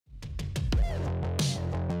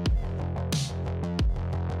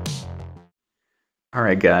All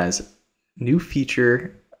right, guys, new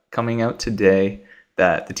feature coming out today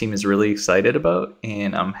that the team is really excited about,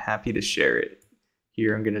 and I'm happy to share it.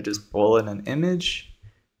 Here, I'm going to just pull in an image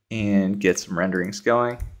and get some renderings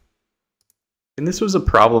going. And this was a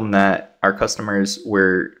problem that our customers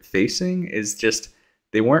were facing, is just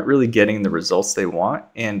they weren't really getting the results they want.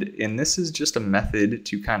 And this is just a method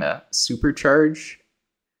to kind of supercharge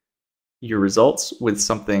your results with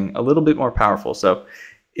something a little bit more powerful. So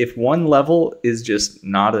if one level is just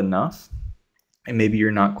not enough, and maybe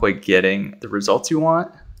you're not quite getting the results you want,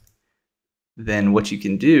 then what you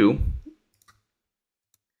can do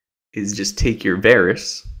is just take your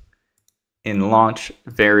Veras and launch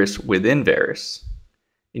Veras within Veras,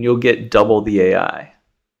 and you'll get double the AI.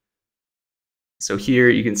 So here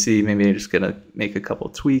you can see maybe I'm just gonna make a couple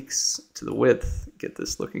tweaks to the width, get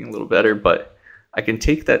this looking a little better, but I can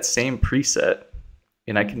take that same preset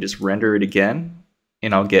and I can just render it again,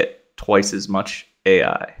 and I'll get twice as much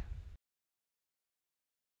AI.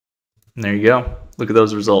 And there you go. Look at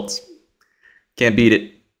those results. Can't beat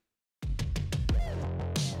it.